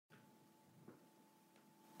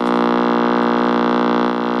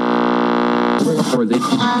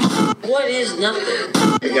What is nothing?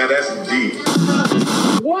 Yeah, that's deep.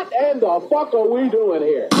 What in the fuck are we doing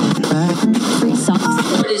here?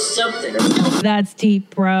 What is something? That's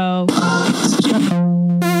deep, bro.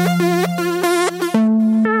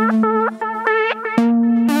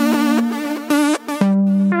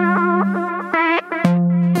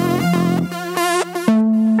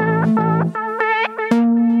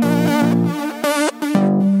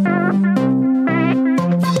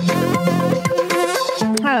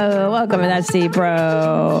 Welcome to That's Deep,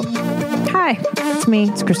 bro. Hi, it's me.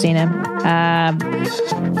 It's Christina.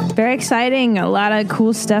 Very exciting. A lot of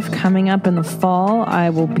cool stuff coming up in the fall. I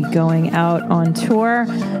will be going out on tour,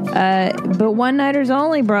 but one-nighters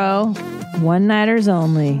only, bro. One-nighters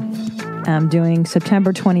only. I'm doing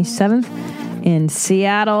September 27th in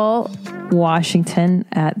Seattle, Washington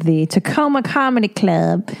at the Tacoma Comedy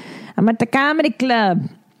Club. I'm at the Comedy Club.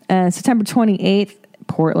 September 28th.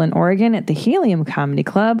 Portland, Oregon at the Helium Comedy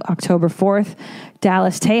Club. October 4th,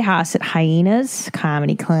 Dallas, Tejas at Hyenas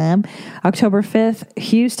Comedy Club. October 5th,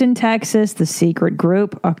 Houston, Texas, The Secret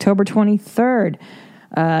Group. October 23rd,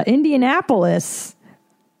 Indianapolis,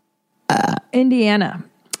 Indiana,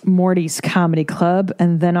 Morty's Comedy Club.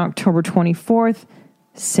 And then October 24th,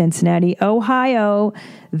 Cincinnati, Ohio,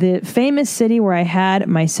 the famous city where I had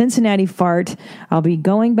my Cincinnati fart. I'll be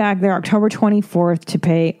going back there October 24th to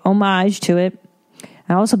pay homage to it.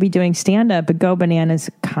 I'll also be doing stand-up at Go Bananas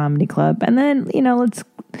Comedy Club. And then,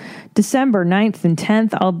 December 9th and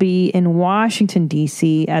 10th, I'll be in Washington,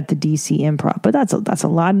 D.C. at the D.C. Improv. But that's a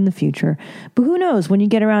lot in the future. But who knows when you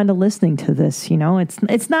get around to listening to this,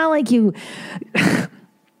 It's not like you...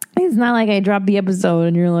 It's not like I drop the episode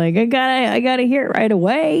and you're like, I gotta hear it right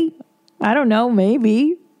away. I don't know,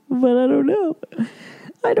 maybe. But I don't know.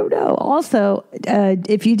 Also,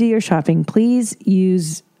 if you do your shopping, please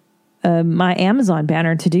use... my Amazon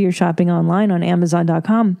banner to do your shopping online on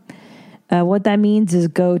Amazon.com. What that means is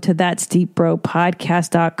go to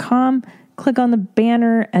that'sdeepbropodcast.com, click on the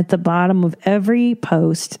banner at the bottom of every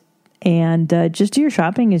post, and just do your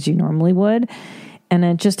shopping as you normally would. And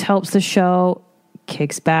it just helps the show,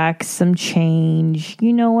 kicks back some change.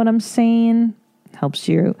 You know what I'm saying? Helps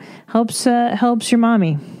your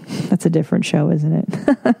mommy. That's a different show, isn't it?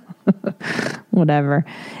 Whatever.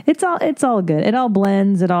 It's all good. It all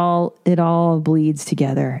blends. It all bleeds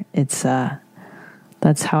together. It's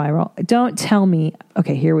that's how I roll. Don't tell me.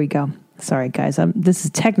 Okay, here we go. Sorry guys. This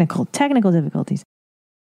is technical difficulties.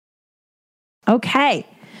 Okay,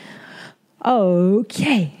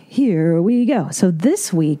 here we go. So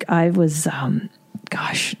this week I was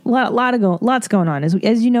lots going on.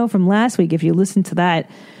 As you know from last week, if you listened to that,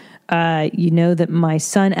 you know that my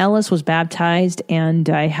son Ellis was baptized, and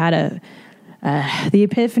I had the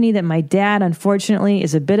epiphany that my dad, unfortunately,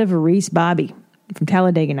 is a bit of a Reese Bobby from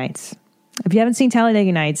Talladega Nights. If you haven't seen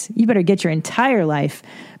Talladega Nights, you better get your entire life,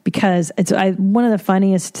 because it's one of the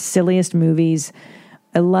funniest, silliest movies.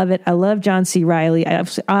 I love it. I love John C. Reilly.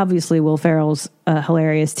 Obviously, Will Ferrell's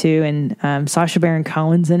hilarious too, and Sacha Baron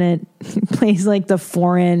Cohen's in it. He plays like the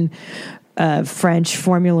foreign French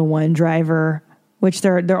Formula One driver, which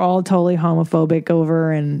they're all totally homophobic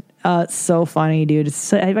over, and it's so funny, dude.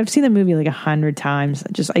 I've seen the movie like 100 times.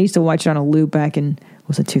 I used to watch it on a loop back in,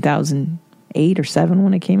 was it 2008 or 7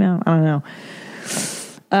 when it came out? I don't know.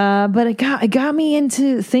 But it got me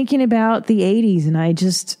into thinking about the 80s, and I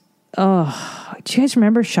just, do you guys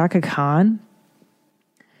remember Shaka Khan?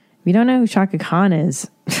 If you don't know who Shaka Khan is,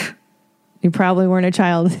 you probably weren't a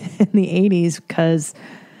child in the 80s, because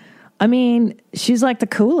she's like the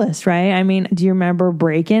coolest, right? Do you remember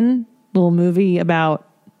Breakin'? Little movie about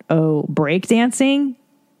break dancing.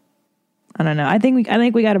 I don't know. I think we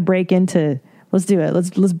got to break into. Let's do it.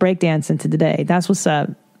 Let's break dance into today. That's what's up.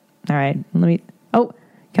 All right. Can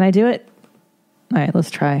I do it? All right. Let's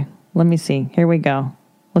try. Let me see. Here we go.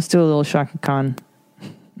 Let's do a little Shaka Khan.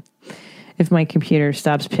 If my computer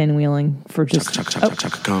stops pinwheeling for just... Chaka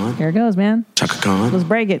Khan. Here it goes, man. Chaka Khan. Let's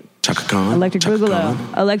break it. Chaka Khan. Electric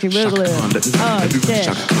Boogaloo. Electric Boogaloo. Oh, shit.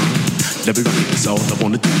 Let me rock it, that's all I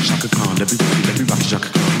wanna do. Chaka Khan, let me rock it,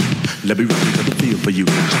 Chaka Khan. Let me rock it, cause I feel for you.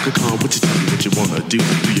 Chaka Khan, what you tell me what you wanna do?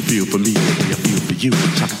 Do you feel for me the way I feel for you?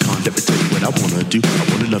 Chaka Khan, let me tell you what I wanna do. I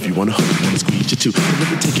wanna love you, wanna hug you, wanna squeeze you too.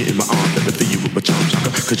 Let me take it in my arms, let me feel you with my charm,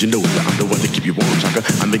 Chaka. Cause you know that I'm the one to keep you warm, Chaka.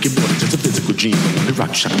 I make it more than just a physical dream. I wanna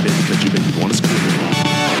rock you, Chaka, baby, cause you make me wanna scream.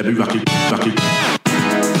 Let me rock it, rock it.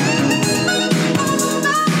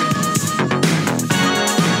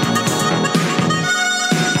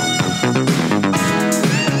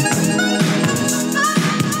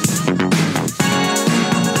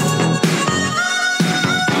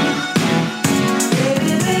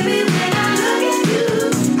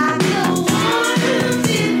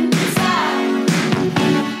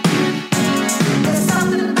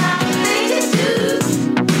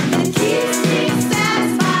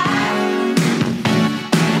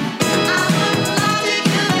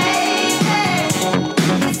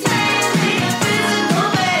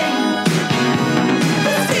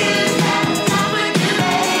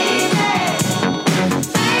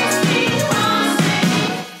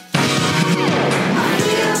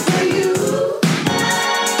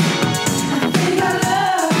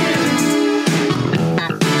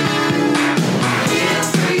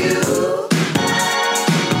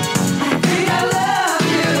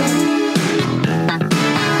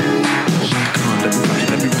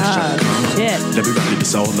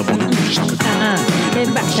 It's all I wanna do. Shaka Khan.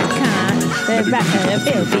 It's back to con. It's back to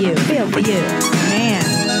feel for you. Man.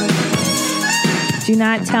 Do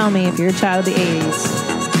not tell me if you're a child of the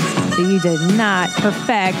 80s that you did not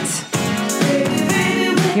perfect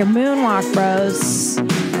your moonwalk, bros.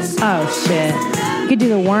 Oh, shit. You could do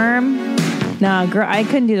the worm? No, girl, I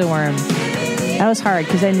couldn't do the worm. That was hard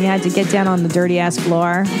because then you had to get down on the dirty-ass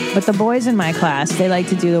floor. But the boys in my class, they like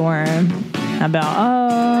to do the worm.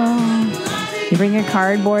 You bring your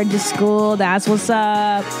cardboard to school. That's what's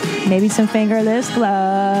up. Maybe some fingerless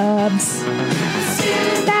gloves.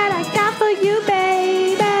 That I got for you,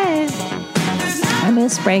 baby. I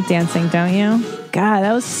miss breakdancing, don't you? God,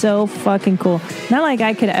 that was so fucking cool. Not like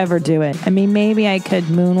I could ever do it. I mean, maybe I could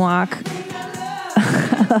moonwalk.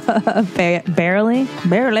 barely.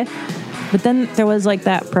 But then there was like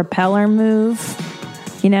that propeller move,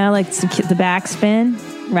 you know, like the backspin,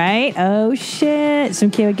 right? Oh shit!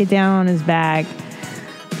 Some kid would get down on his back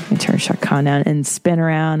and turn Shaka Khan down and spin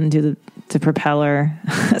around and do the propeller.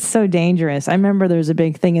 That's so dangerous. I remember there was a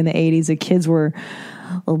big thing in the 80s that kids were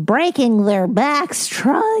breaking their backs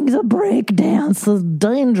trying to break dance. The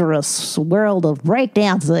dangerous world of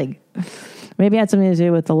breakdancing. Maybe it had something to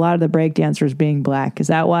do with a lot of the breakdancers being black. Is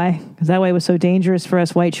that why? Is that why it was so dangerous for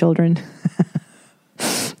us white children?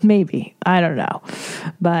 Maybe. I don't know.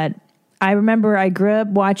 But I remember I grew up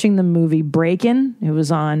watching the movie Breakin'. It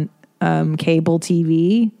was on cable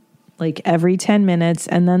TV like every 10 minutes.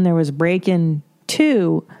 And then there was Breakin'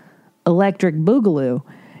 2, Electric Boogaloo.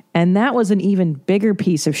 And that was an even bigger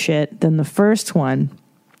piece of shit than the first one.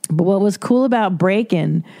 But what was cool about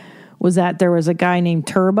Breakin' was that there was a guy named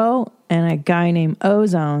Turbo and a guy named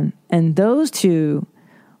Ozone. And those two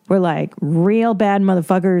were like real bad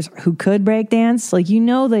motherfuckers who could break dance. Like, you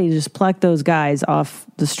know, they just plucked those guys off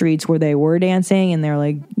the streets where they were dancing. And they're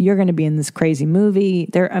like, you're going to be in this crazy movie.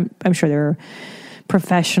 I'm sure they're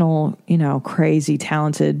professional, you know, crazy,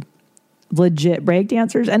 talented, legit break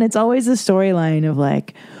dancers. And it's always the storyline of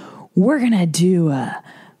like, we're going to do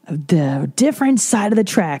the different side of the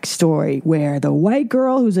track story where the white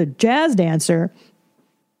girl who's a jazz dancer,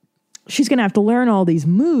 she's going to have to learn all these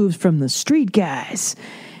moves from the street guys.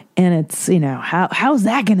 And it's, you know, how's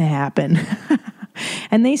that going to happen?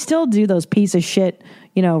 And they still do those piece of shit,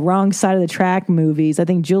 you know, wrong side of the track movies. I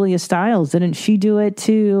think Julia Stiles, didn't she do it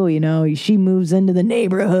too? You know, she moves into the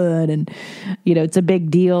neighborhood and, you know, it's a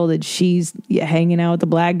big deal that she's hanging out with the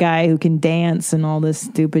black guy who can dance and all this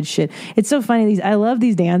stupid shit. It's so funny. I love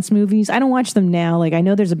these dance movies. I don't watch them now. Like, I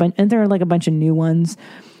know there's a bunch, and there are like a bunch of new ones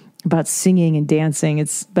about singing and dancing.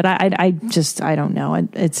 But I don't know.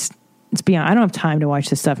 It's beyond, I don't have time to watch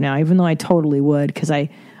this stuff now, even though I totally would, because I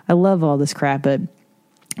love all this crap. But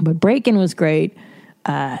Breakin' was great.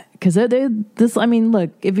 Because I mean, look,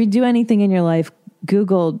 if you do anything in your life,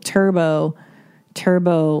 Google Turbo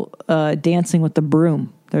dancing with the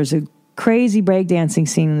broom. There's a crazy breakdancing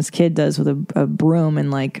scene this kid does with a broom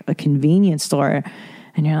in like a convenience store,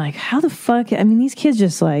 and you're like, how the fuck? I mean, these kids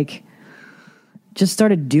just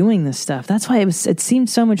started doing this stuff. That's why it seemed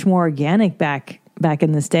so much more organic back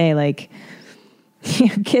in this day. Like,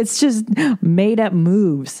 kids just made up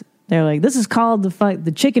moves. They're like, this is called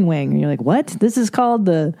the chicken wing. And you're like, what? This is called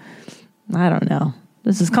I don't know.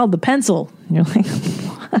 This is called the pencil. And you're like,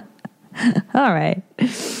 what? All right.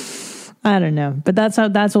 I don't know. But that's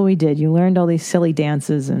what we did. You learned all these silly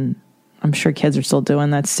dances, and I'm sure kids are still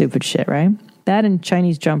doing that stupid shit, right? That and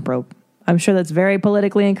Chinese jump rope. I'm sure that's very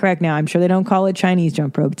politically incorrect now. I'm sure they don't call it Chinese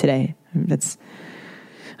jump rope today.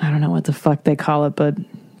 I don't know what the fuck they call it, but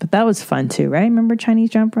that was fun too, right? Remember Chinese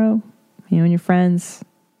jump rope? You and your friends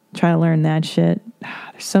try to learn that shit.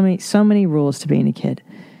 There's so many rules to being a kid.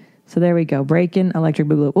 So there we go. Breakin', Electric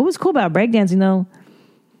Boogaloo. What was cool about breakdancing though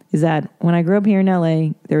is that when I grew up here in LA,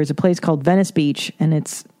 there was a place called Venice Beach, and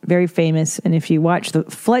it's very famous. And if you watch the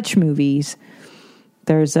Fletch movies,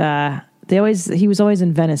 there's he was always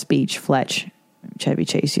in Venice Beach. Fletch, Chevy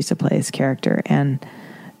Chase used to play his character. And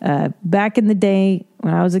back in the day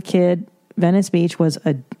when I was a kid, Venice Beach was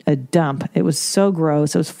a dump. It was so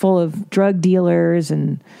gross. It was full of drug dealers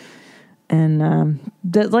and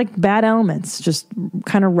like bad elements, just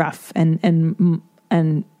kind of rough and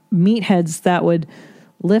meatheads that would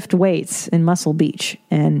lift weights in Muscle Beach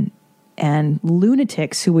and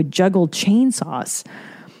lunatics who would juggle chainsaws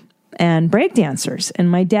and breakdancers. And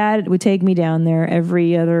my dad would take me down there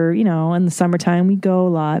every other, you know, in the summertime we'd go a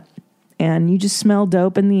lot, and you just smell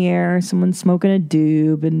dope in the air. Someone smoking a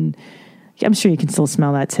doob, and I'm sure you can still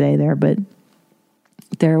smell that today there, but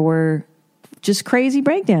there were just crazy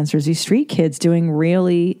breakdancers, these street kids doing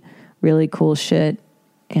really, really cool shit,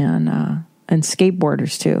 and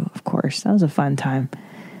skateboarders too, of course. That was a fun time.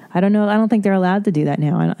 I don't know. I don't think they're allowed to do that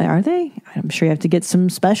now. Are they? I'm sure you have to get some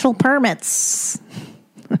special permits.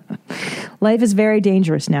 Life is very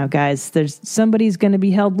dangerous now, guys. Somebody's going to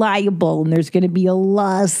be held liable, and there's going to be a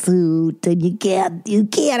lawsuit, and you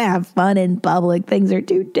can't have fun in public. Things are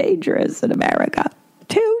too dangerous in America.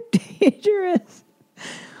 Too dangerous.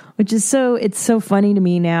 Which is it's so funny to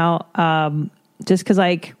me now. Just because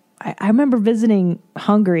I remember visiting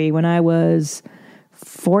Hungary when I was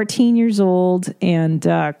 14 years old, and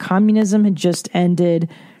communism had just ended,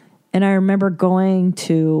 and I remember going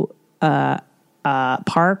to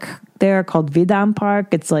park there called Vidam Park.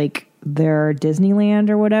 It's like their Disneyland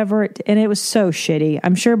or whatever, and it was so shitty.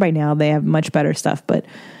 I'm sure by now they have much better stuff, but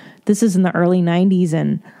this is in the early 90s,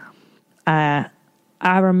 and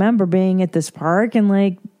I remember being at this park, and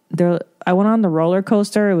like I went on the roller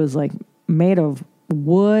coaster. It was like made of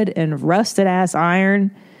wood and rusted ass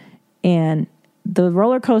iron, and the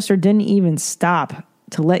roller coaster didn't even stop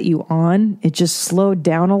to let you on. It just slowed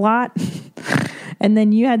down a lot. And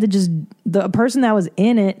then you had to the person that was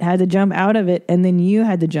in it had to jump out of it, and then you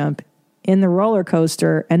had to jump in the roller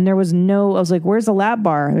coaster. And I was like, where's the lap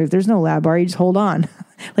bar? If there's no lap bar, you just hold on.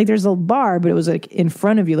 Like there's a bar, but it was like in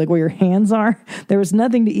front of you, like where your hands are. There was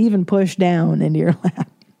nothing to even push down into your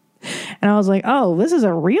lap. And I was like, oh, this is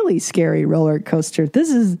a really scary roller coaster.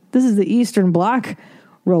 This is the Eastern Bloc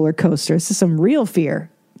roller coaster. This is some real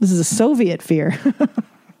fear. This is a Soviet fear.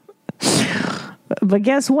 But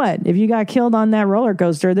guess what? If you got killed on that roller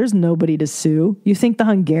coaster, there's nobody to sue. You think the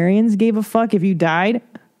Hungarians gave a fuck if you died?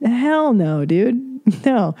 Hell no, dude.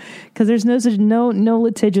 No, because there's no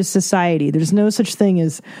litigious society. There's no such thing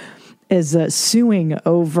as suing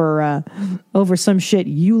over some shit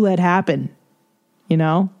you let happen. You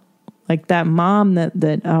know, like that mom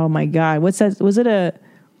that oh my God, what's that? Was it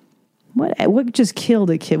what just killed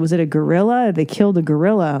a kid? Was it a gorilla? They killed a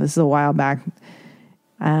gorilla. This is a while back.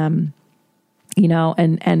 You know,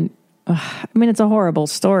 and I mean, it's a horrible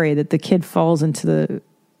story that the kid falls into the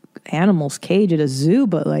animal's cage at a zoo,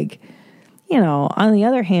 but like, you know, on the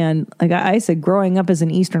other hand, like I said, growing up as an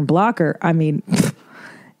Eastern Blocker, I mean,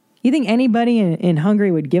 you think anybody in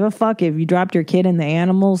Hungary would give a fuck if you dropped your kid in the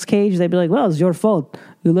animal's cage? They'd be like, well, it's your fault.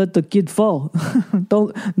 You let the kid fall.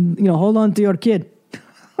 Don't, hold on to your kid.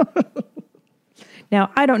 Now,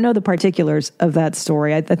 I don't know the particulars of that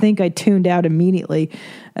story. I think I tuned out immediately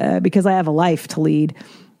because I have a life to lead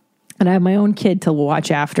and I have my own kid to watch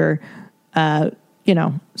after,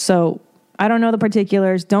 so I don't know the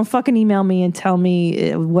particulars. Don't fucking email me and tell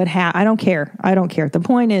me what happened. I don't care. The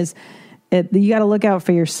point is, you got to look out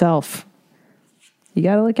for yourself. You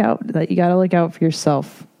got to look out for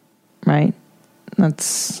yourself, right?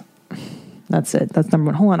 That's it. That's number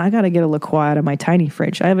one. Hold on. I got to get a La Croix out of my tiny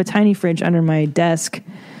fridge. I have a tiny fridge under my desk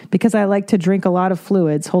because I like to drink a lot of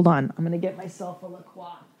fluids. Hold on. I'm going to get myself a La Croix.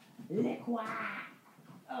 La Croix.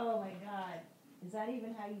 Oh my God. Is that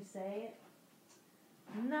even how you say it?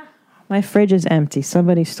 Nah. My fridge is empty.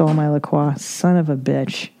 Somebody stole my La Croix. Son of a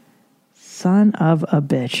bitch.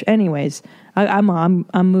 Anyways,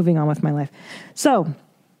 I'm moving on with my life. So,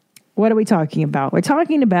 what are we talking about? We're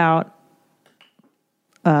talking about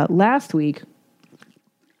last week.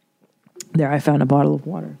 There, I found a bottle of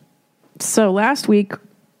water. So last week,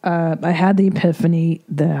 I had the epiphany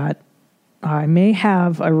that I may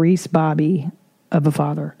have a Reese Bobby of a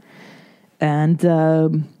father, and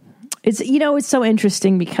it's so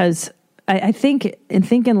interesting because I think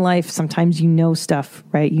in life sometimes you know stuff,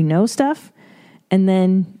 right? You know stuff, and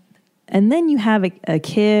then you have a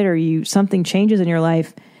kid or something changes in your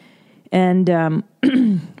life. And, I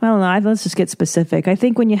don't know, let's just get specific. I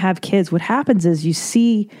think when you have kids, what happens is you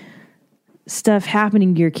see stuff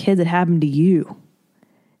happening to your kid that happened to you.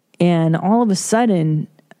 And all of a sudden,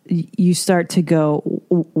 you start to go,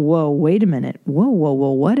 whoa, wait a minute. Whoa,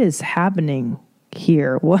 what is happening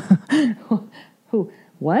here? What?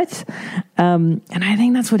 And I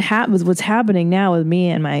think that's what's happening now with me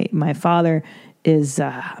and my father is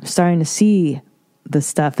I'm starting to see the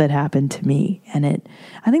stuff that happened to me. And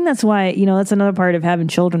I think that's why, that's another part of having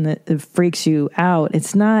children that freaks you out.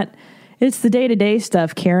 It's the day-to-day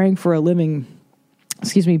stuff, caring for a living,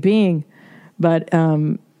 being, but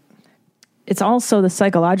it's also the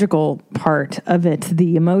psychological part of it,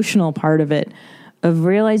 the emotional part of it, of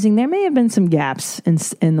realizing there may have been some gaps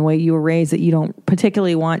in the way you were raised that you don't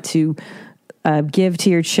particularly want to give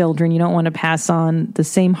to your children. You don't want to pass on the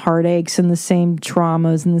same heartaches and the same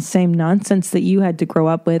traumas and the same nonsense that you had to grow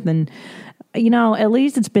up with. And, at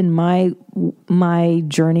least it's been my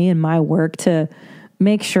journey and my work to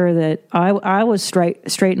make sure that I was straight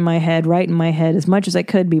in my head, right in my head as much as I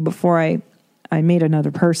could be before I made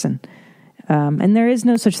another person. And there is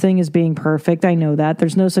no such thing as being perfect. I know that.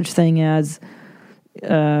 There's no such thing as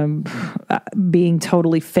being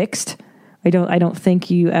totally fixed. I don't think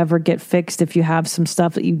you ever get fixed if you have some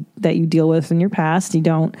stuff that you deal with in your past. You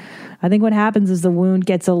don't. I think what happens is the wound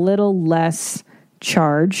gets a little less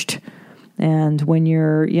charged. And when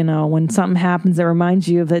when something happens that reminds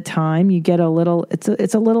you of that time, you get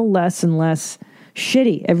it's a little less and less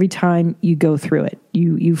shitty every time you go through it.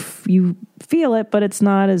 You feel it, but it's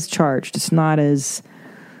not as charged. It's not as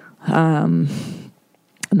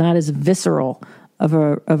visceral of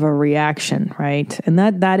a reaction, right? And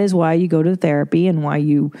that is why you go to therapy and why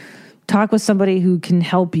you talk with somebody who can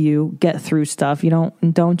help you get through stuff. You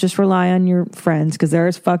don't just rely on your friends because they're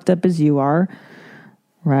as fucked up as you are,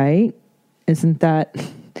 right? Didn't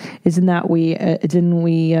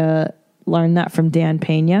we learn that from Dan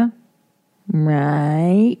Pena?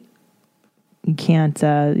 Right. You can't,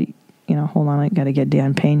 hold on. I got to get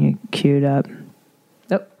Dan Pena queued up.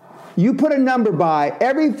 Oh. You put a number by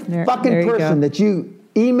every fucking person that you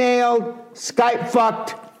emailed, Skype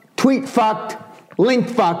fucked, tweet fucked, link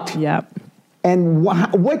fucked. Yep. And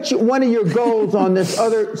which one of your goals on this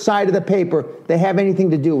other side of the paper they have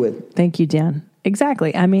anything to do with? Thank you, Dan.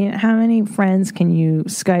 Exactly. I mean, how many friends can you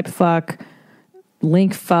Skype fuck,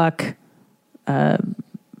 link fuck,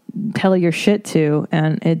 tell your shit to,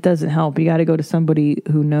 and it doesn't help. You got to go to somebody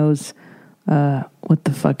who knows what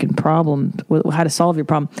the fucking problem, how to solve your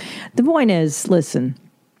problem. The point is, listen,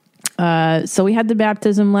 so we had the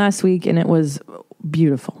baptism last week, and it was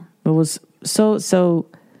beautiful. It was so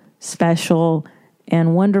special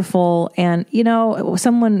and wonderful. And,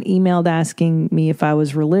 someone emailed asking me if I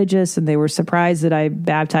was religious, and they were surprised that I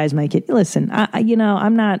baptized my kid. Listen,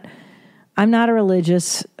 I'm not a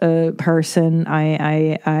religious person.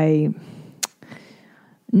 I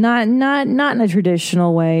not in a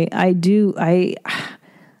traditional way.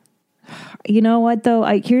 You know what though?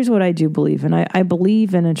 Here's what I do believe in. I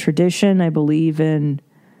believe in a tradition. I believe in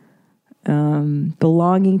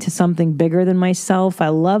belonging to something bigger than myself. I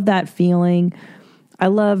love that feeling. I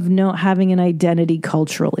love having an identity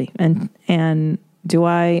culturally. And do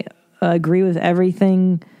I agree with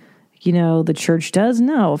everything the church does?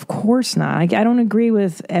 No, of course not. I don't agree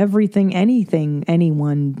with anything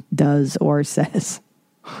anyone does or says.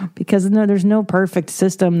 Because there's no perfect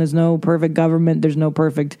system, there's no perfect government, there's no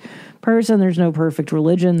perfect person, there's no perfect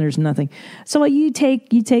religion, there's nothing. So you take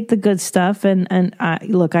the good stuff, and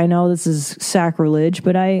look, I know this is sacrilege,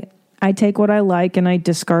 but I take what I like and I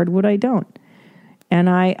discard what I don't. And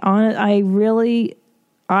I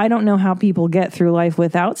don't know how people get through life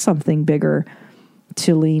without something bigger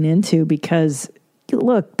to lean into, because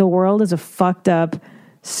look, the world is a fucked up,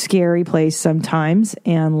 scary place sometimes,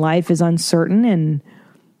 and life is uncertain, and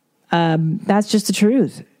that's just the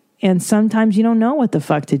truth. And sometimes you don't know what the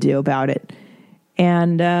fuck to do about it.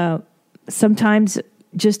 And sometimes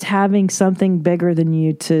just having something bigger than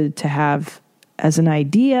you to have as an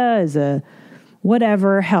idea, as a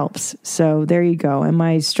whatever, helps. So there you go. Am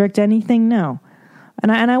I strict anything? No.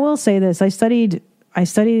 And I will say this, I studied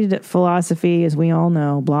philosophy, as we all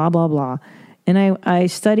know, blah, blah, blah. And I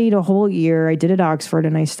studied a whole year. I did at Oxford,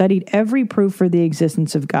 and I studied every proof for the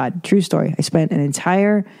existence of God. True story. I spent an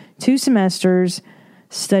entire 2 semesters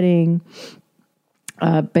studying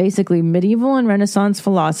basically medieval and Renaissance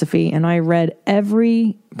philosophy, and I read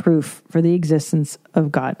every proof for the existence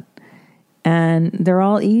of God. And they're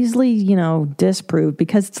all easily, disproved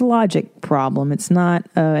because it's a logic problem. It's not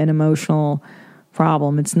an emotional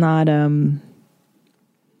problem. It's not an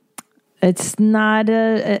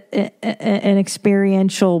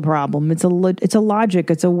experiential problem. It's a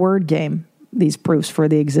logic. It's a word game. These proofs for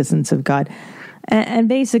the existence of God, and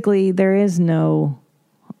basically there is no,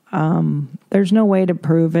 there's no way to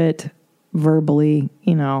prove it verbally,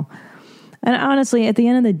 And honestly, at the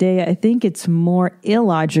end of the day, I think it's more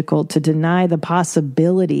illogical to deny the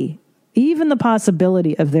possibility, even the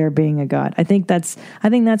possibility of there being a God. I think that's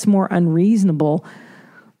more unreasonable.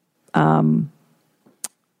 Than,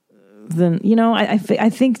 I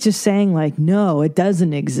think just saying like, no, it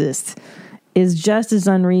doesn't exist is just as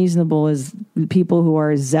unreasonable as people who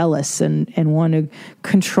are zealous and want to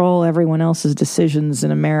control everyone else's decisions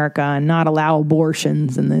in America and not allow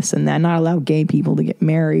abortions and this and that, not allow gay people to get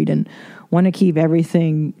married and want to keep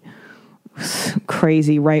everything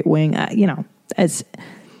crazy right wing. It's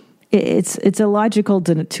illogical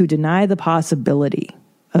to deny the possibility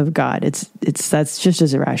of God. That's just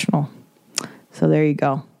as irrational. So there you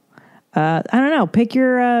go. I don't know. Pick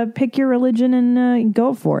your religion and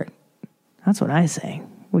go for it. That's what I say.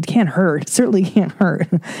 It can't hurt. It certainly can't hurt.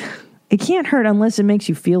 It can't hurt unless it makes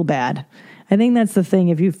you feel bad. I think that's the thing.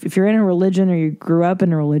 If you're in a religion or you grew up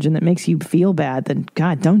in a religion that makes you feel bad, then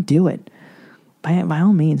God, don't do it. By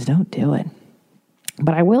all means, don't do it.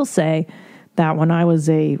 But I will say that when I was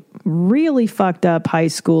a really fucked up high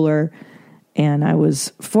schooler and I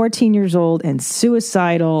was 14 years old and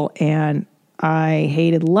suicidal and I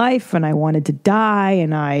hated life and I wanted to die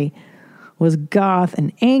and I was goth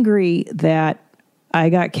and angry that I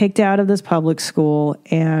got kicked out of this public school,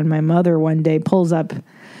 and my mother one day pulls up,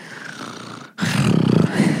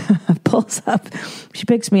 she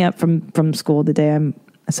picks me up from school the day I'm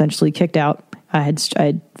essentially kicked out. I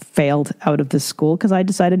had failed out of this school because I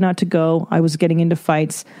decided not to go. I was getting into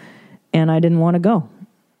fights and I didn't want to go.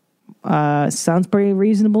 Sounds pretty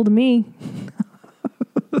reasonable to me.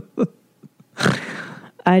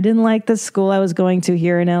 I didn't like the school I was going to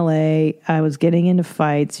here in LA. I was getting into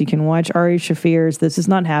fights. You can watch Ari Shafir's This Is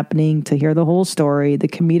Not Happening to hear the whole story, the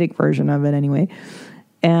comedic version of it anyway.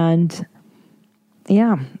 And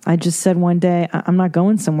yeah, I just said one day, I'm not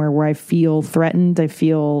going somewhere where I feel threatened. I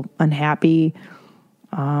feel unhappy.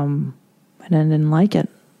 And I didn't like it.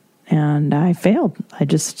 And I failed. I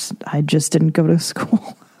just didn't go to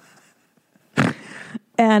school.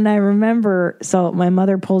 And I remember, so my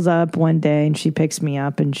mother pulls up one day and she picks me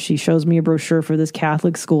up and she shows me a brochure for this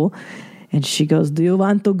Catholic school. And she goes, do you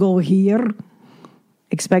want to go here?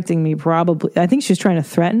 Expecting me probably, I think she was trying to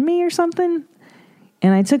threaten me or something.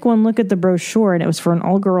 And I took one look at the brochure and it was for an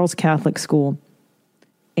all-girls Catholic school.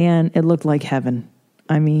 And it looked like heaven.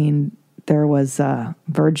 I mean, there was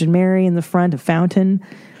Virgin Mary in the front, a fountain,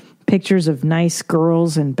 pictures of nice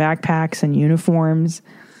girls in backpacks and uniforms,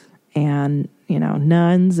 and, you know,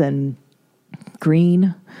 nuns and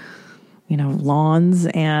green, you know, lawns,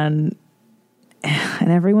 and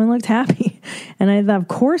everyone looked happy. And I thought, of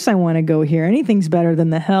course I want to go here. Anything's better than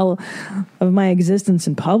the hell of my existence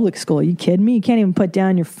in public school. Are you kidding me? You can't even put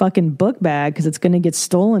down your fucking book bag because it's going to get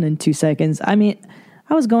stolen in 2 seconds. I mean,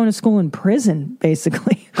 I was going to school in prison,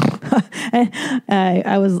 basically.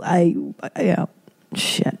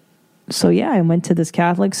 Shit. So yeah, I went to this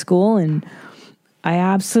Catholic school and I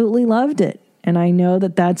absolutely loved it. And I know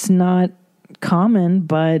that that's not common,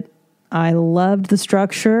 but I loved the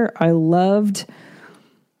structure. I loved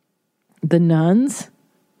the nuns.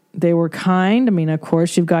 They were kind. I mean, of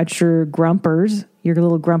course, you've got your grumpers, your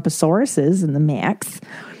little grumpusauruses in the mix,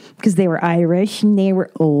 because they were Irish and they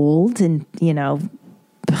were old and, you know,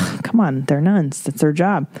 come on, they're nuns. That's their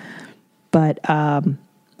job. But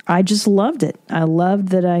I just loved it. I loved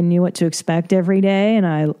that I knew what to expect every day, and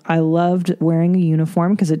I loved wearing a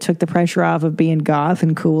uniform because it took the pressure off of being goth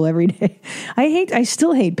and cool every day. I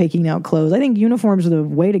still hate picking out clothes. I think uniforms are the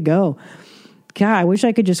way to go. God, I wish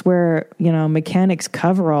I could just wear, you know, mechanics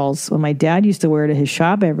coveralls what my dad used to wear to his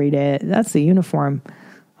shop every day. That's the uniform.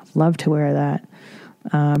 I'd love to wear that.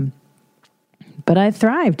 But I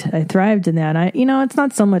thrived. I thrived in that. It's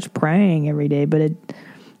not so much praying every day,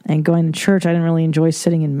 and going to church. I didn't really enjoy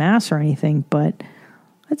sitting in mass or anything, but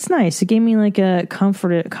it's nice. It gave me like a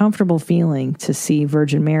comfortable feeling to see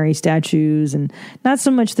Virgin Mary statues, and not so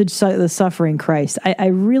much the suffering Christ. I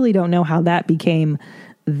really don't know how that became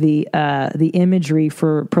the imagery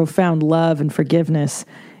for profound love and forgiveness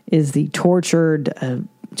is the tortured,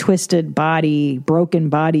 twisted body, broken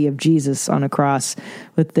body of Jesus on a cross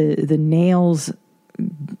with the nails,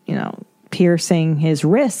 you know, piercing his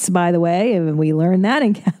wrists, by the way. And we learned that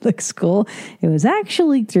in Catholic school. It was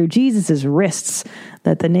actually through Jesus's wrists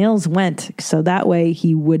that the nails went, so that way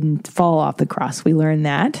he wouldn't fall off the cross. We learned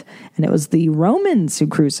that. And it was the Romans who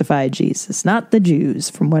crucified Jesus, not the Jews,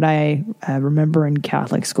 from what I remember in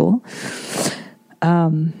Catholic school.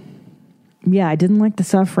 Yeah, I didn't like the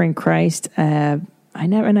suffering Christ. I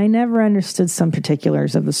never understood some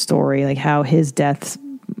particulars of the story, like how his death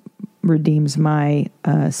redeems my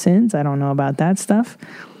sins. I don't know about that stuff.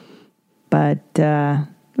 But, yeah,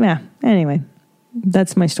 anyway,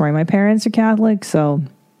 that's my story. My parents are Catholic, so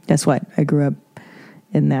guess what? I grew up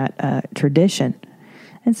in that tradition.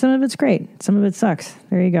 And some of it's great. Some of it sucks.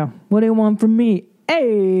 There you go. What do you want from me?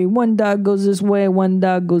 Hey, one dog goes this way, one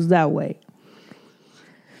dog goes that way.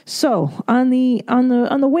 So on the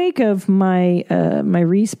wake of my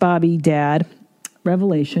Reese Bobby dad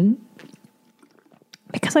revelation,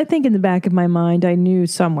 because I think in the back of my mind I knew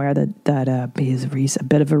somewhere that he is a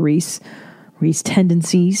bit of a Reese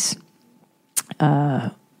tendencies.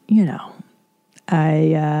 You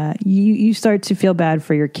start to feel bad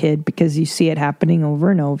for your kid because you see it happening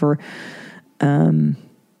over and over, and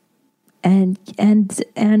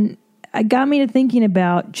it got me to thinking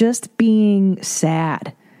about just being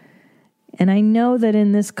sad. And I know that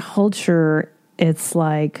in this culture, it's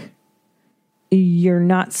like you're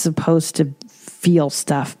not supposed to feel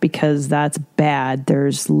stuff because that's bad.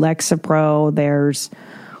 There's Lexapro, there's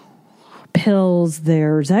pills,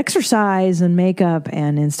 there's exercise and makeup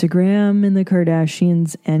and Instagram and the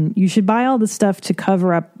Kardashians, and you should buy all the stuff to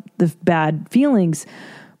cover up the bad feelings.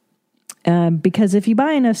 Because if you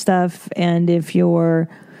buy enough stuff, and if you're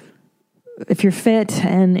fit,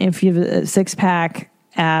 and if you have a six-pack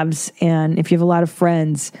abs, and if you have a lot of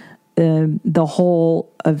friends, the whole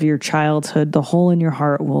of your childhood, the hole in your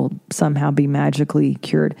heart will somehow be magically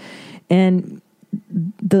cured. And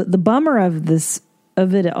the bummer of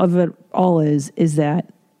it all is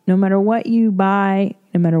that no matter what you buy,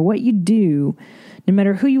 no matter what you do, no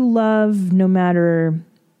matter who you love, no matter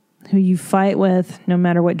who you fight with, no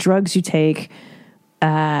matter what drugs you take,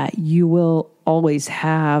 you will always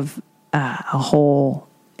have a hole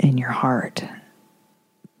in your heart.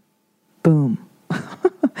 Boom.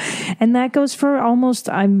 And that goes for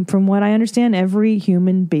from what I understand, every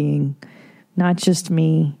human being, not just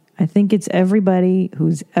me. I think it's everybody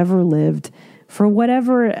who's ever lived. For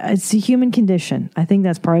whatever, it's a human condition. I think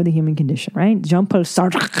that's part of the human condition, right? Jean-Paul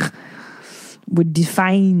Sartre would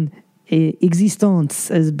define existence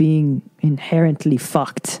as being inherently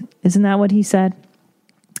fucked. Isn't that what he said?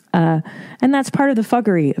 And that's part of the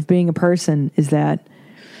fuckery of being a person, is that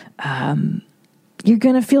you're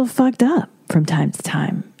going to feel fucked up from time to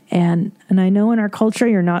time. And I know in our culture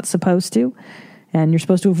you're not supposed to, and you're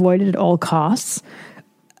supposed to avoid it at all costs.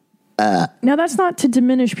 Now, that's not to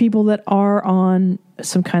diminish people that are on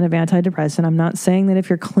some kind of antidepressant. I'm not saying that if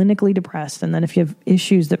you're clinically depressed and then if you have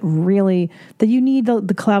issues that you need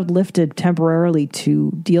the cloud lifted temporarily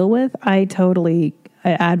to deal with, I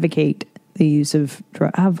advocate the use of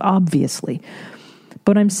drugs, obviously.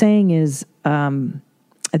 But what I'm saying is,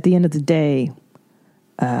 at the end of the day,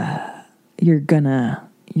 you're gonna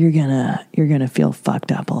feel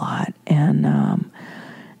fucked up a lot.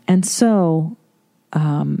 And so,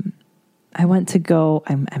 I went to go,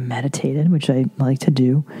 I meditated, which I like to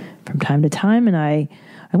do from time to time. And I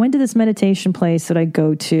went to this meditation place that I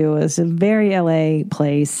go to. It's a very LA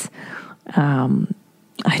place. I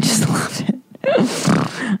just love it.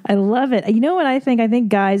 I love it. You know what I think? I think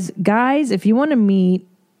guys, if you want to meet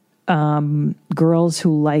girls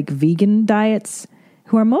who like vegan diets,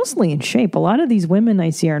 who are mostly in shape. A lot of these women I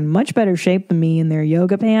see are in much better shape than me in their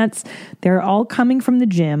yoga pants. They're all coming from the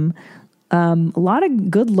gym. A lot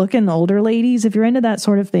of good-looking older ladies. If you're into that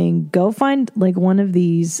sort of thing, go find like one of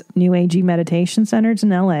these new agey meditation centers in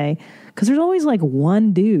LA, because there's always like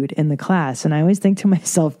one dude in the class, and I always think to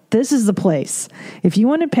myself, this is the place. If you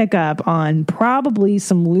want to pick up on probably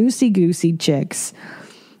some loosey-goosey chicks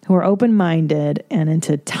who are open-minded and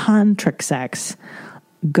into tantric sex,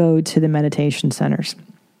 go to the meditation centers.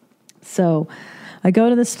 So I go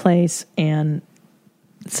to this place, and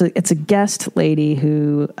it's a guest lady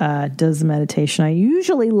who does the meditation. I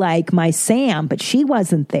usually like my Sam, but she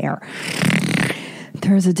wasn't there.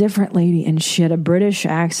 There was a different lady, and she had a British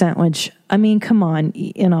accent, which, I mean, come on,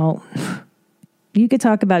 you could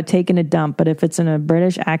talk about taking a dump, but if it's in a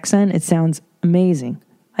British accent, it sounds amazing.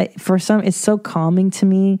 It's so calming to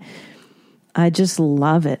me. I just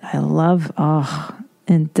love it.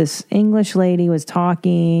 And this English lady was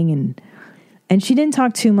talking, and she didn't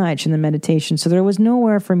talk too much in the meditation, so there was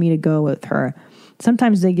nowhere for me to go with her.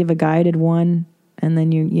 Sometimes they give a guided one, and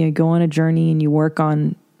then you go on a journey and you work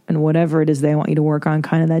on and whatever it is they want you to work on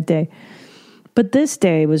kind of that day. But this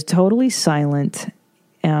day was totally silent,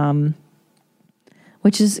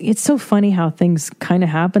 it's so funny how things kind of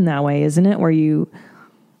happen that way, isn't it? Where you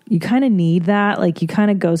kind of need that, like you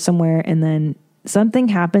kind of go somewhere and then something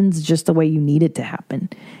happens just the way you need it to happen.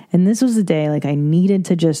 And this was the day, like, I needed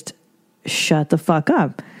to just shut the fuck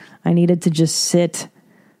up. I needed to just sit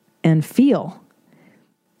and feel,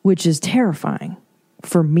 which is terrifying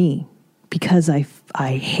for me because I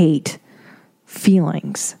hate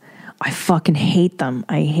feelings. I fucking hate them.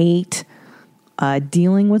 I hate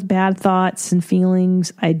dealing with bad thoughts and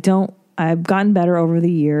feelings. I've gotten better over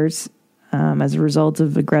the years as a result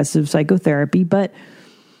of aggressive psychotherapy, but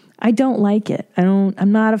I don't like it.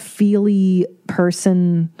 I'm not a feely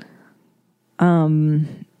person.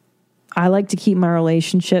 I like to keep my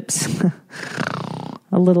relationships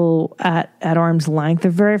a little at arm's length. There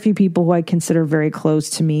are very few people who I consider very close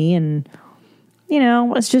to me, and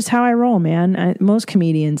it's just how I roll, man. Most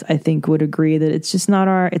comedians, I think, would agree that it's not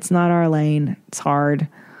our lane. It's hard.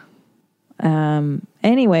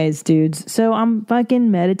 Anyways, dudes, so I'm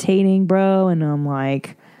fucking meditating, bro, and I'm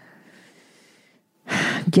like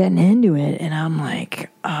getting into it, and I'm like,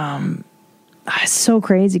 it's so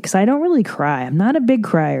crazy because I don't really cry. I'm not a big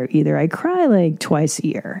crier either. I cry like twice a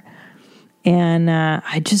year, and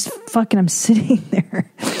I'm sitting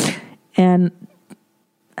there, and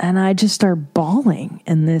I just start bawling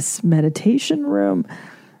in this meditation room.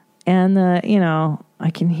 And, I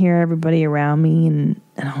can hear everybody around me, and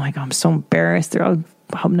I'm like, I'm so embarrassed. I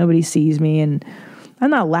hope nobody sees me. And I'm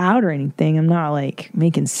not loud or anything. I'm not like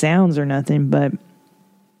making sounds or nothing, but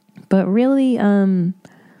really,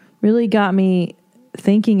 really got me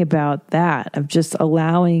thinking about that, of just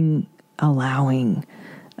allowing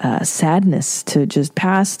sadness to just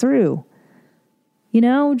pass through,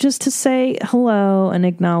 just to say hello and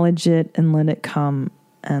acknowledge it and let it come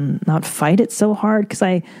and not fight it so hard. Because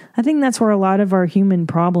I think that's where a lot of our human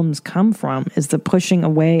problems come from, is the pushing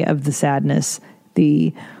away of the sadness,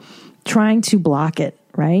 the trying to block it,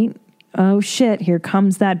 right? Oh shit, here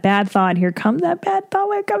comes that bad thought. Here comes that bad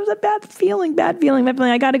thought. Here comes a bad feeling.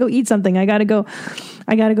 I got to go eat something. I got to go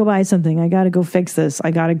buy something. I got to go fix this.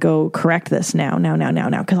 I got to go correct this now.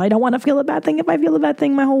 Because I don't want to feel a bad thing. If I feel a bad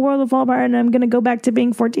thing, my whole world will fall apart, and I'm going to go back to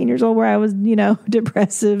being 14 years old where I was,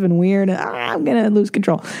 depressive and weird. And I'm going to lose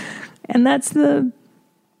control. And that's the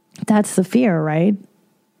fear, right?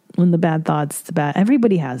 When the bad thoughts,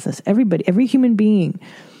 everybody has this. Every human being.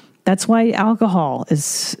 That's why alcohol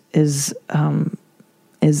is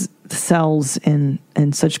sells in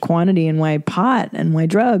such quantity, and why pot, and why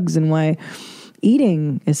drugs, and why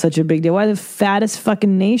eating is such a big deal. Why the fattest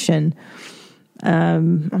fucking nation.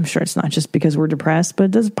 I'm sure it's not just because we're depressed,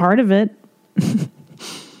 but that's part of it.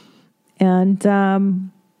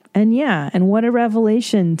 And what a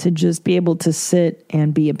revelation to just be able to sit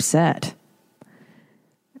and be upset.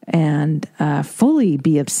 And fully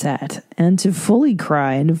be upset, and to fully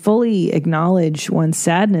cry, and to fully acknowledge one's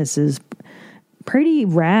sadness is pretty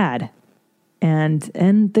rad. And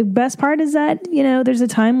the best part is that, there's a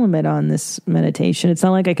time limit on this meditation. It's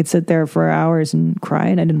not like I could sit there for hours and cry,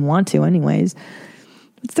 and I didn't want to anyways.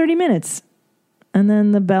 It's 30 minutes. And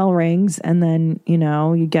then the bell rings, and then,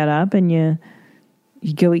 you get up and you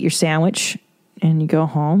go eat your sandwich, and you go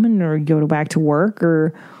home, or you go back to work,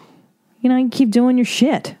 or you keep doing your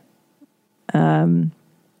shit.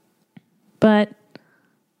 But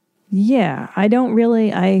yeah,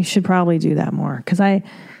 I should probably do that more, because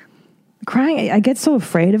crying, I get so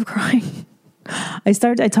afraid of crying. I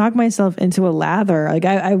talk myself into a lather. Like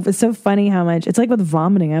it's so funny how much, it's like with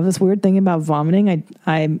vomiting. I have this weird thing about vomiting.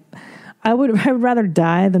 I would rather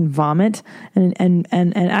die than vomit. And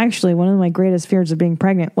actually one of my greatest fears of being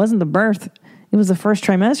pregnant wasn't the birth. It was the first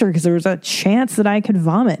trimester, because there was a chance that I could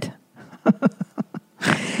vomit.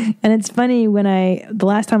 And it's funny, the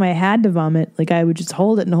last time I had to vomit, like I would just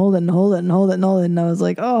hold it and hold it and hold it and hold it and hold it. And I was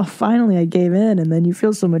like, oh, finally I gave in. And then you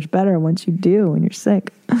feel so much better once you do, when you're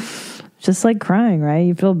sick. Just like crying, right?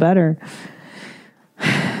 You feel better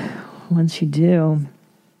once you do.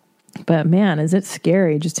 But man, is it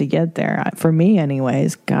scary just to get there? For me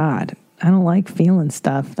anyways, God, I don't like feeling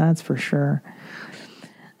stuff. That's for sure.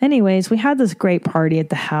 Anyways, we had this great party at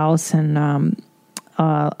the house, and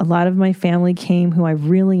a lot of my family came who I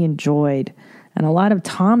really enjoyed. And a lot of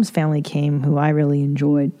Tom's family came who I really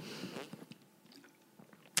enjoyed.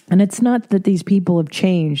 And it's not that these people have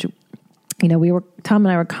changed. Tom and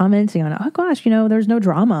I were commenting on, oh gosh, there's no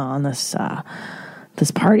drama on this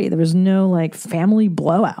party. There was no like family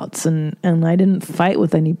blowouts, and I didn't fight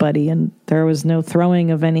with anybody, and there was no throwing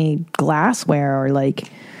of any glassware or like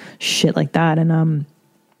shit like that. And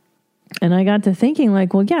I got to thinking,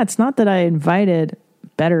 like, well, yeah, it's not that I invited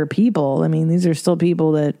better people. I mean, these are still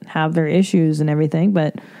people that have their issues and everything,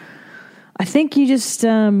 but I think you just,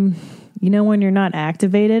 when you're not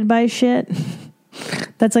activated by shit,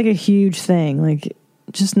 that's like a huge thing. Like,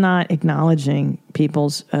 just not acknowledging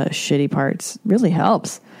people's shitty parts really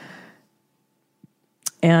helps.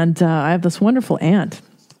 And I have this wonderful aunt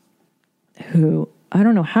who, I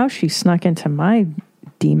don't know how she snuck into my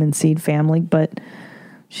demon seed family, but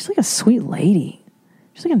she's like a sweet lady.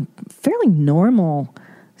 She's like a fairly normal,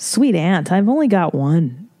 sweet aunt. I've only got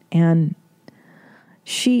one. And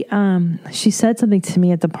she said something to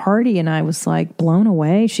me at the party, and I was like blown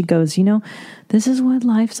away. She goes, this is what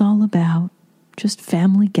life's all about. Just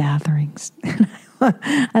family gatherings.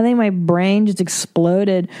 I think my brain just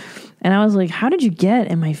exploded. And I was like, how did you get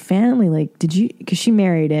in my family? Like, because she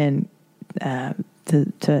married in to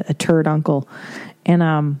a turd uncle. And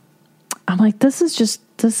I'm like, this is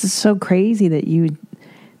so crazy that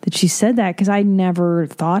she said that, because I never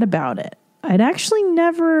thought about it. I'd actually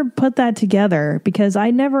never put that together, because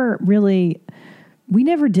we never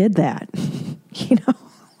did that.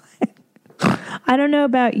 I don't know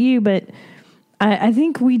about you, but I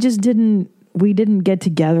think we didn't get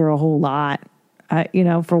together a whole lot,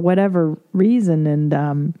 for whatever reason.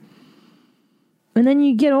 And then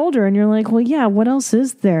you get older and you're like, well, yeah, what else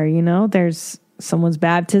is there? There's someone's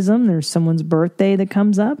baptism. There's someone's birthday that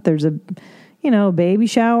comes up. There's a, baby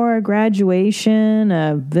shower, a graduation,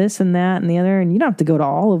 this and that and the other. And you don't have to go to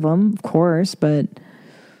all of them, of course, but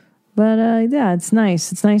yeah, it's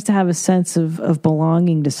nice. It's nice to have a sense of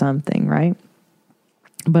belonging to something, right?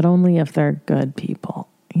 But only if they're good people.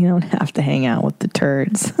 You don't have to hang out with the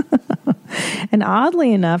turds. And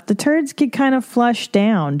oddly enough, the turds get kind of flushed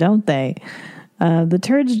down, don't they? The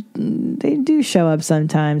turds, they do show up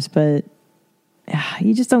sometimes, but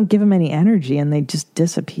you just don't give them any energy and they just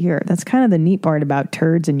disappear. That's kind of the neat part about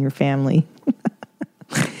turds in your family.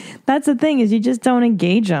 That's the thing, is you just don't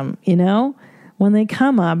engage them, When they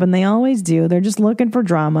come up, and they always do, they're just looking for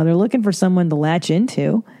drama. They're looking for someone to latch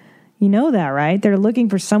into. You know that, right? They're looking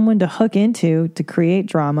for someone to hook into to create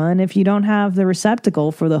drama. And if you don't have the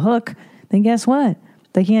receptacle for the hook, then guess what?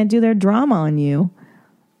 They can't do their drama on you.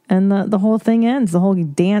 And the whole thing ends. The whole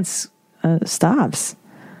dance stops,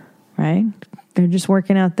 right? They're just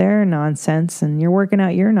working out their nonsense, and you're working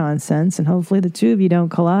out your nonsense. And hopefully the two of you don't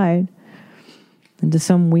collide into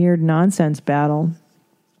some weird nonsense battle.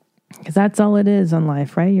 Because that's all it is in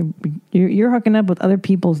life, right? You're hooking up with other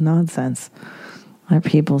people's nonsense. Other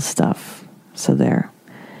people's stuff. So there.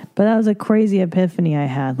 But that was a crazy epiphany I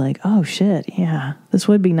had. Like, oh shit, yeah, this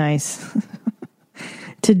would be nice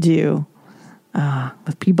to do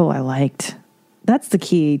with people I liked. That's the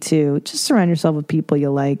key too. Just surround yourself with people you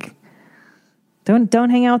like. Don't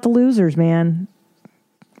hang out with the losers, man.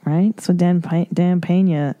 Right? So Dan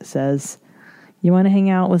Pena says, you want to hang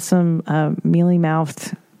out with some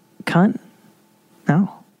mealy-mouthed cunt?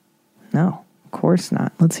 No, of course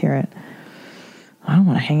not. Let's hear it. I don't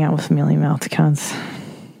want to hang out with mealy-mouthed cunts.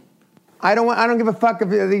 I don't give a fuck if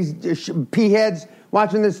these pea-heads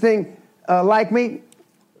watching this thing like me.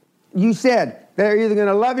 You said they're either going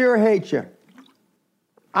to love you or hate you.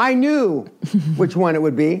 I knew which one it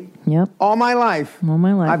would be. Yep. All my life.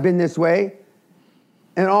 I've been this way.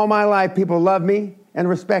 And all my life, people love me and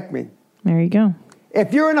respect me. There you go.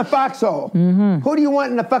 If you're in a foxhole, who do you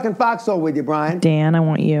want in a fucking foxhole with you, Brian? Dan, I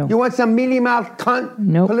want you. You want some mealy-mouthed cunt?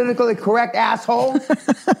 Nope. Politically correct asshole?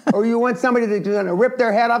 Or you want somebody that's going to rip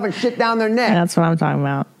their head off and shit down their neck? That's what I'm talking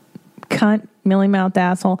about. Cunt, mealy-mouthed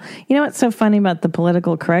asshole. You know what's so funny about the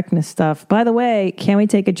political correctness stuff? By the way, can we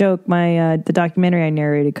take a joke? The documentary I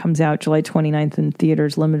narrated comes out July 29th in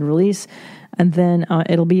theaters, limited release. And then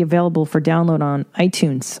it'll be available for download on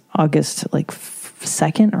iTunes August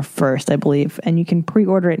 2nd or 1st, I believe. And you can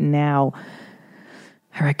pre-order it now.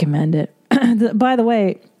 I recommend it. By the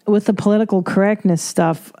way, with the political correctness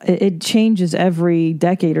stuff, it changes every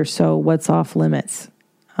decade or so what's off limits.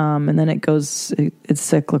 And then it's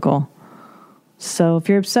cyclical. So if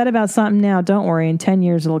you're upset about something now, don't worry. In 10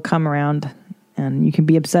 years, it'll come around. And you can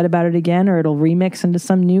be upset about it again, or it'll remix into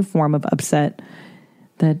some new form of upset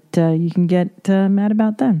that you can get mad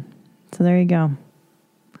about then. So there you go.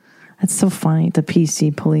 That's so funny. The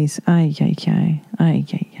PC police. Ay.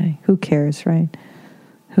 Who cares, right?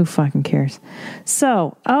 Who fucking cares?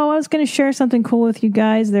 So, I was going to share something cool with you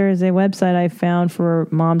guys. There is a website I found for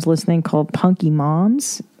moms listening called Punky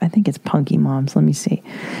Moms. I think it's Punky Moms. Let me see.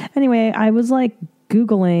 Anyway, I was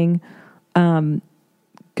Googling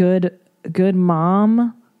good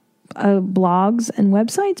mom blogs and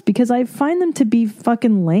websites because I find them to be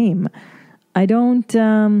fucking lame. I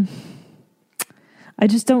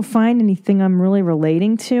just don't find anything I'm really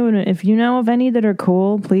relating to. And if you know of any that are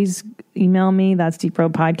cool, please email me. That's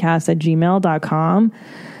deepropodcast@gmail.com.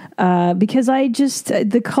 Because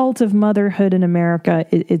the cult of motherhood in America,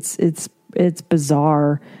 it's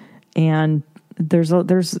bizarre. And there's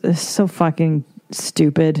so fucking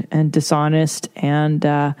stupid and dishonest. And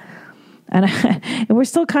we're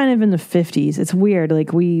still kind of in the 50s. It's weird.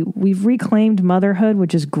 We've reclaimed motherhood,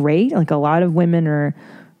 which is great. A lot of women are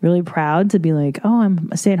really proud to be I'm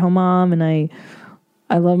a stay-at-home mom and I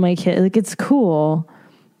love my kid. It's cool.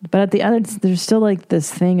 But at the other, there's still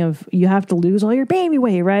this thing of you have to lose all your baby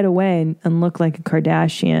weight right away and look like a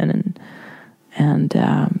Kardashian and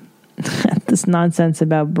this nonsense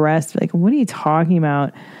about breasts. What are you talking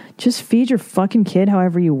about? Just feed your fucking kid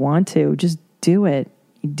however you want to. Just do it.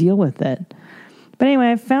 You deal with it. But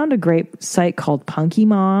anyway, I found a great site called Punky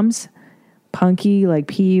Moms. Punky,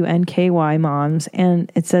 Punky moms.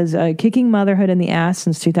 And it says, kicking motherhood in the ass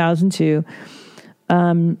since 2002.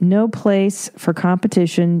 No place for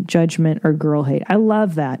competition, judgment, or girl hate. I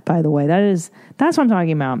love that, by the way. That's what I'm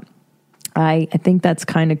talking about. I think that's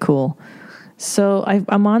kind of cool. So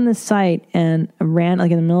I'm on this site and I ran in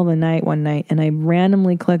the middle of the night one night and I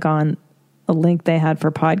randomly click on a link they had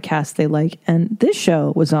for podcasts they like. And this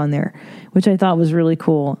show was on there, which I thought was really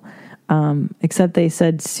cool. Except they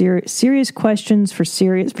said serious questions for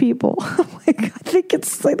serious people. Like, I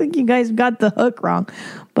think you guys got the hook wrong.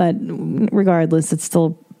 But regardless, it's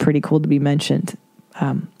still pretty cool to be mentioned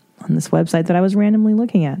on this website that I was randomly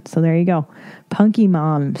looking at. So there you go. Punky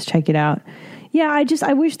Moms, check it out. Yeah,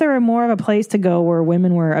 I wish there were more of a place to go where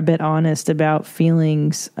women were a bit honest about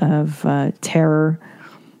feelings of terror,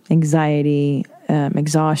 anxiety,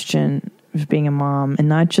 exhaustion of being a mom, and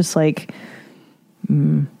not just like,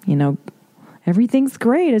 everything's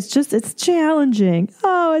great. It's challenging.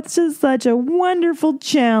 Oh, it's just such a wonderful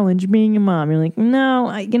challenge being a mom. You're like, no,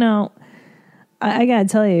 I gotta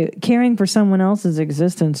tell you, caring for someone else's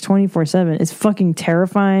existence 24/7 is fucking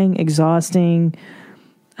terrifying, exhausting.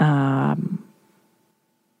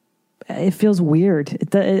 It feels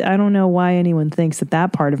weird. I don't know why anyone thinks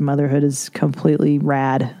that part of motherhood is completely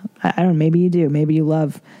rad. I don't know. Maybe you do. Maybe you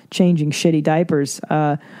love changing shitty diapers.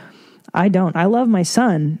 I don't. I love my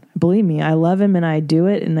son. Believe me, I love him and I do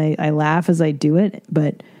it and I laugh as I do it.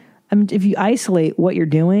 But if you isolate what you're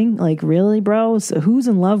doing, like, really, bro, so who's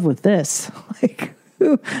in love with this? Like,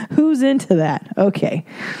 who's into that? Okay.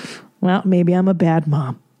 Well, maybe I'm a bad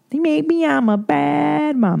mom. Maybe I'm a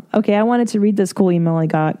bad mom. Okay, I wanted to read this cool email I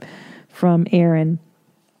got from Aaron.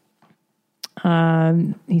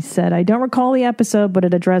 He said, I don't recall the episode, but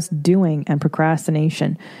it addressed doing and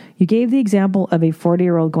procrastination. You gave the example of a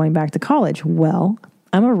 40-year-old going back to college. Well,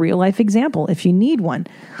 I'm a real life example if you need one.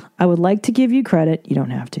 I would like to give you credit. You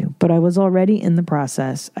don't have to, but I was already in the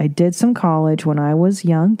process. I did some college when I was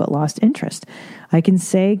young, but lost interest. I can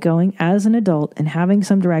say going as an adult and having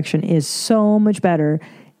some direction is so much better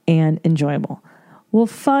and enjoyable. Well,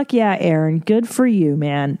 fuck yeah, Aaron. Good for you,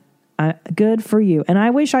 man. Good for you. And I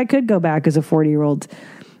wish I could go back as a 40-year-old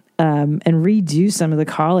and redo some of the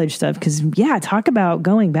college stuff. Because, yeah, talk about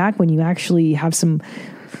going back when you actually have some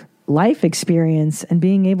life experience and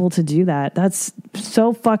being able to do that. That's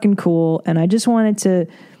so fucking cool. And I just wanted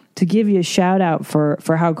to give you a shout out for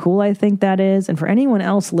how cool I think that is. And for anyone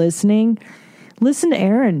else listening, listen to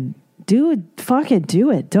Aaron. Do it. Fuck it. Do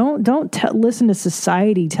it. Don't listen to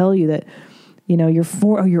society tell you that,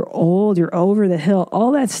 you're old, you're over the hill.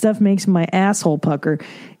 All that stuff makes my asshole pucker.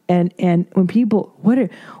 And when people, what are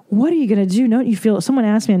you going to do? Don't you feel, someone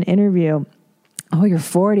asked me in an interview, oh, you're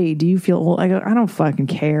 40. Do you feel old? I go, I don't fucking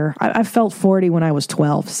care. I felt 40 when I was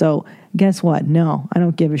 12. So guess what? No, I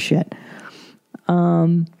don't give a shit.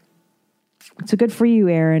 So good for you,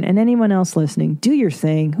 Aaron, and anyone else listening. Do your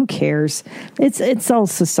thing. Who cares? It's all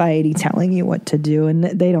society telling you what to do, and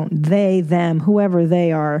they, them, whoever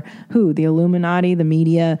they are, the Illuminati, the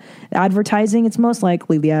media, advertising. It's most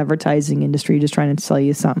likely the advertising industry just trying to sell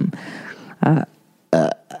you something.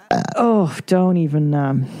 Don't even.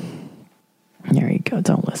 There you go.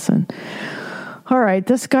 Don't listen. All right,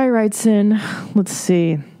 this guy writes in. Let's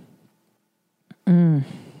see.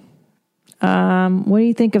 What do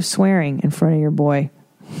you think of swearing in front of your boy?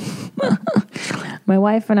 My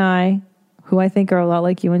wife and I, who I think are a lot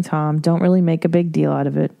like you and Tom, don't really make a big deal out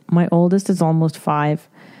of it. My oldest is almost 5.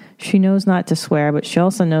 She knows not to swear, but she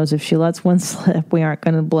also knows if she lets one slip, we aren't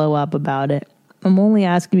going to blow up about it. I'm only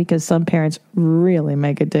asking because some parents really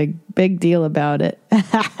make a big deal about it.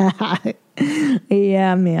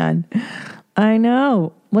 Yeah, man. I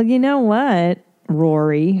know. Well, you know what?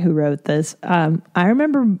 Rory, who wrote this, I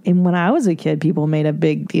remember when I was a kid, people made a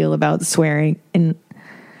big deal about swearing,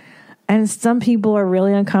 and some people are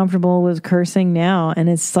really uncomfortable with cursing now, and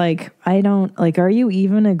it's like, are you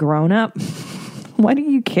even a grown-up? Why do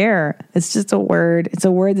you care? It's just a word. It's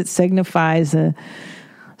a word that signifies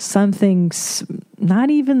something not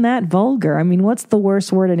even that vulgar. I mean, what's the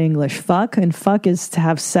worst word in English? Fuck, and fuck is to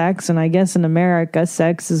have sex, and I guess in America,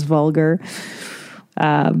 sex is vulgar.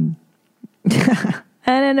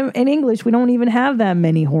 And in English, we don't even have that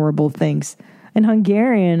many horrible things. In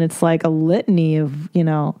Hungarian, it's like a litany of,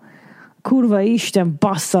 kurva isten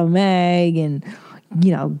bassza meg, and,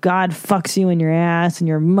 God fucks you in your ass, and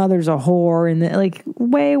your mother's a whore, and like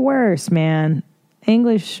way worse, man.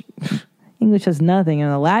 English has nothing. In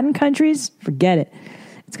the Latin countries, forget it.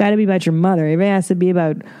 It's got to be about your mother. It has to be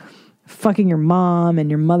about fucking your mom and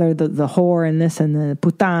your mother, the whore, and this and the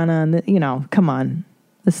putana, and come on.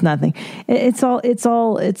 It's nothing. It's all,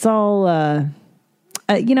 I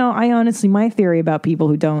honestly, my theory about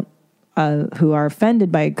people who are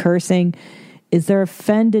offended by cursing is they're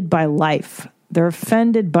offended by life. They're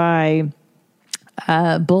offended by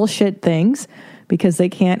bullshit things because they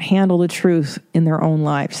can't handle the truth in their own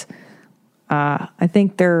lives. I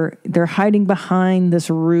think they're hiding behind this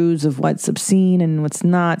ruse of what's obscene and what's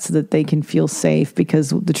not so that they can feel safe, because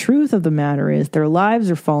the truth of the matter is their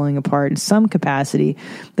lives are falling apart in some capacity.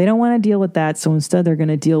 They don't want to deal with that, so instead they're going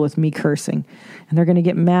to deal with me cursing. And they're going to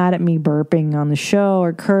get mad at me burping on the show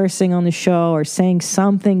or cursing on the show or saying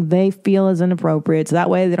something they feel is inappropriate, so that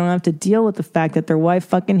way they don't have to deal with the fact that their wife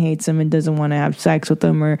fucking hates them and doesn't want to have sex with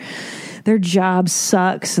them, or their job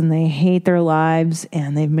sucks and they hate their lives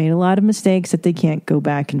and they've made a lot of mistakes that they can't go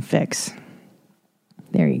back and fix.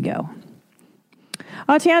 There you go.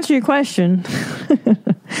 To answer your question,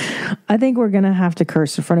 I think we're going to have to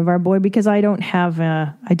curse in front of our boy, because I don't have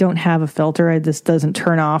a filter. This doesn't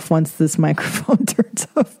turn off once this microphone turns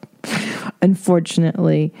off,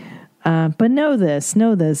 unfortunately. But know this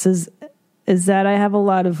is that I have a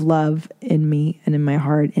lot of love in me and in my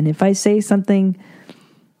heart. And if I say something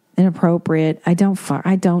inappropriate, I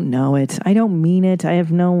don't know it. I don't mean it. I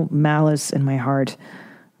have no malice in my heart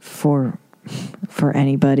for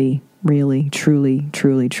anybody, really,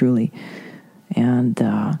 truly. And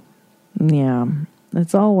yeah,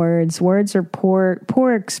 it's all words. Words are poor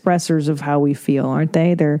expressors of how we feel, aren't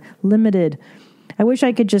they? They're limited. I wish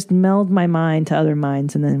I could just meld my mind to other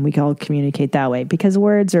minds and then we could all communicate that way, because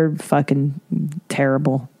words are fucking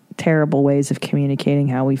terrible ways of communicating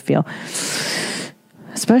how we feel.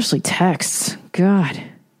 Especially texts. God,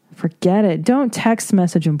 forget it. Don't text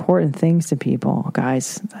message important things to people,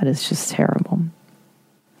 guys. That is just terrible.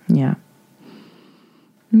 Yeah.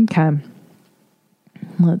 Okay.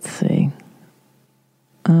 Let's see.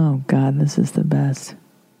 Oh, God, this is the best.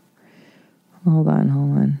 Hold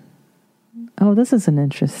on. Oh, this is an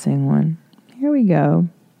interesting one. Here we go.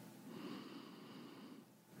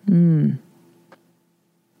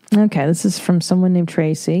 Okay, this is from someone named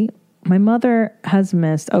Tracy. My mother has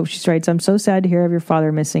missed. Oh, she writes, I'm so sad to hear of your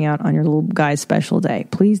father missing out on your little guy's special day.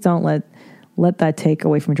 Please don't let that take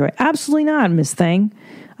away from joy. Absolutely not, Miss Thing.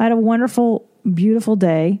 I had a wonderful, beautiful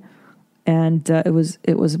day, and it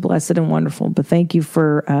was blessed and wonderful. But thank you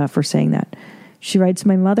for saying that. She writes,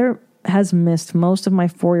 my mother has missed most of my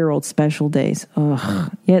 4-year-old's special days.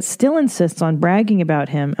 Ugh. Yet still insists on bragging about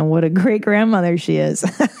him and what a great grandmother she is.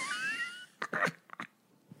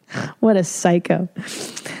 What a psycho.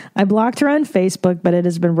 I blocked her on Facebook, but it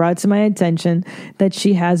has been brought to my attention that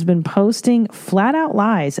she has been posting flat out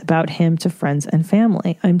lies about him to friends and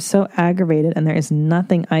family. I'm so aggravated and there is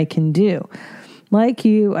nothing I can do. Like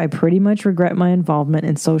you, I pretty much regret my involvement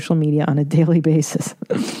in social media on a daily basis.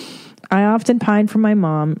 I often pine for my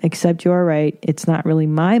mom, except you are right. It's not really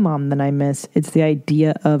my mom that I miss. It's the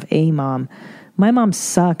idea of a mom. My mom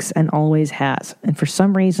sucks and always has. And for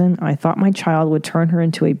some reason, I thought my child would turn her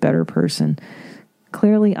into a better person.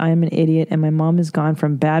 Clearly, I am an idiot, and my mom has gone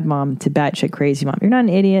from bad mom to batshit crazy mom. You're not an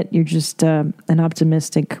idiot. You're just an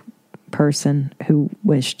optimistic person who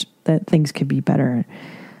wished that things could be better.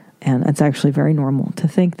 And it's actually very normal to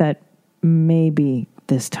think that maybe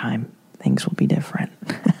this time things will be different.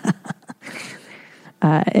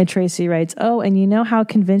 And Tracy writes, oh, and you know how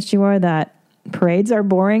convinced you are that parades are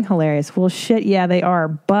boring? Hilarious. Well, shit, yeah, they are.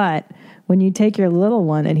 But when you take your little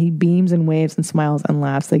one and he beams and waves and smiles and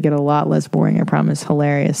laughs, they get a lot less boring, I promise.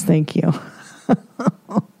 Hilarious. Thank you.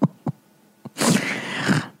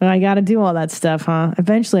 I got to do all that stuff, huh?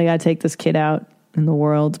 Eventually, I got to take this kid out in the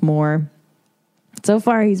world more. So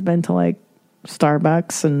far, he's been to like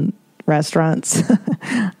Starbucks and restaurants.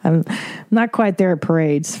 I'm not quite there at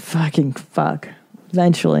parades. Fucking fuck.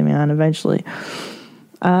 Eventually, man. Eventually.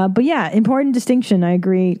 But yeah, important distinction. I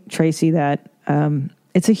agree, Tracy, that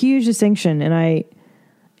it's a huge distinction, and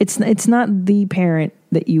it's not the parent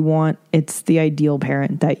that you want, it's the ideal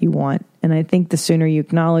parent that you want. And I think the sooner you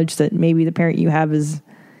acknowledge that maybe the parent you have is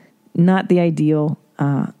not the ideal,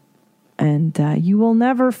 and you will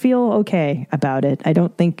never feel okay about it. I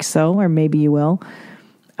don't think so, or maybe you will.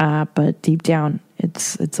 But deep down,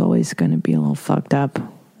 it's always going to be a little fucked up,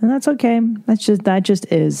 and that's okay. That just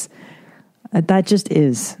is. That just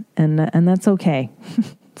is, and that's okay.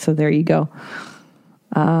 So there you go.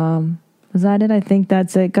 Is that it? I think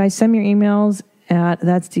that's it. Guys, send me your emails at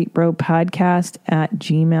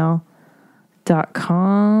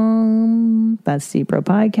that'sdeepbropodcast@gmail.com. That's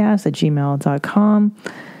deepbropodcast@gmail.com.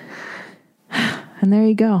 And there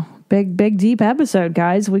you go. Big, deep episode,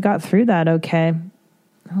 guys. We got through that okay.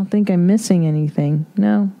 I don't think I'm missing anything.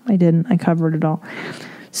 No, I didn't. I covered it all.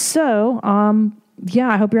 So, yeah,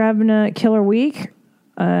 I hope you're having a killer week.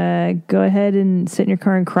 Go ahead and sit in your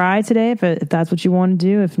car and cry today if that's what you want to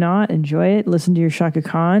do. If not, enjoy it. Listen to your Shaka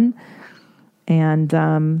Khan.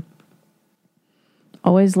 And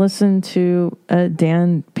always listen to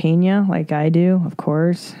Dan Pena like I do, of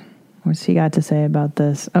course. What's he got to say about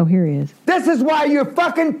this? Oh, here he is. This is why you're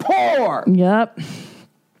fucking poor. Yep.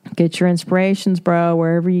 Get your inspirations, bro,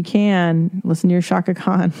 wherever you can. Listen to your Shaka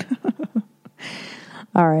Khan.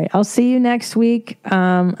 All right. I'll see you next week.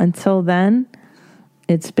 Until then,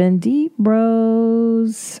 it's been Deep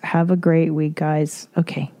Bros. Have a great week, guys.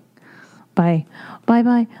 Okay. Bye. Bye.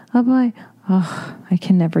 Bye. Oh, I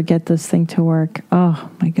can never get this thing to work. Oh,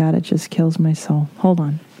 my God. It just kills my soul. Hold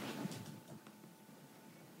on.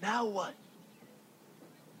 Now what?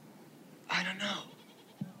 I don't know.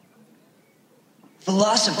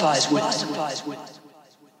 Philosophize with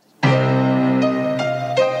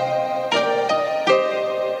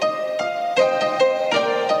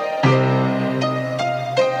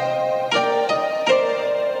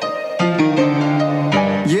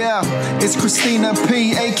Yeah, it's Christina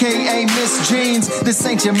P, a.k.a. Miss Jeans. This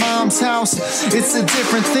ain't your mom's house, it's a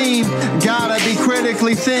different theme. Gotta be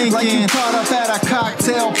critically thinking. Like you caught up at a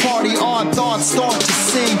cocktail party, odd thoughts start to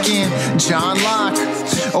sink in. John Locke,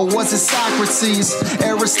 or was it Socrates?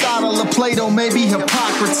 Aristotle or Plato, maybe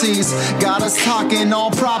Hippocrates. Got us talking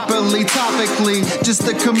all properly, topically. Just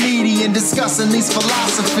a comedian discussing these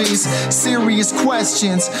philosophies. Serious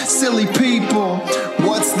questions, silly people.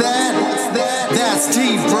 What's that? That's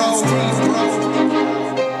deep, bro.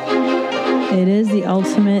 It is the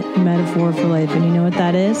ultimate metaphor for life. And you know what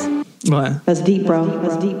that is? What? That's deep, bro.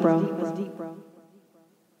 That's deep, bro.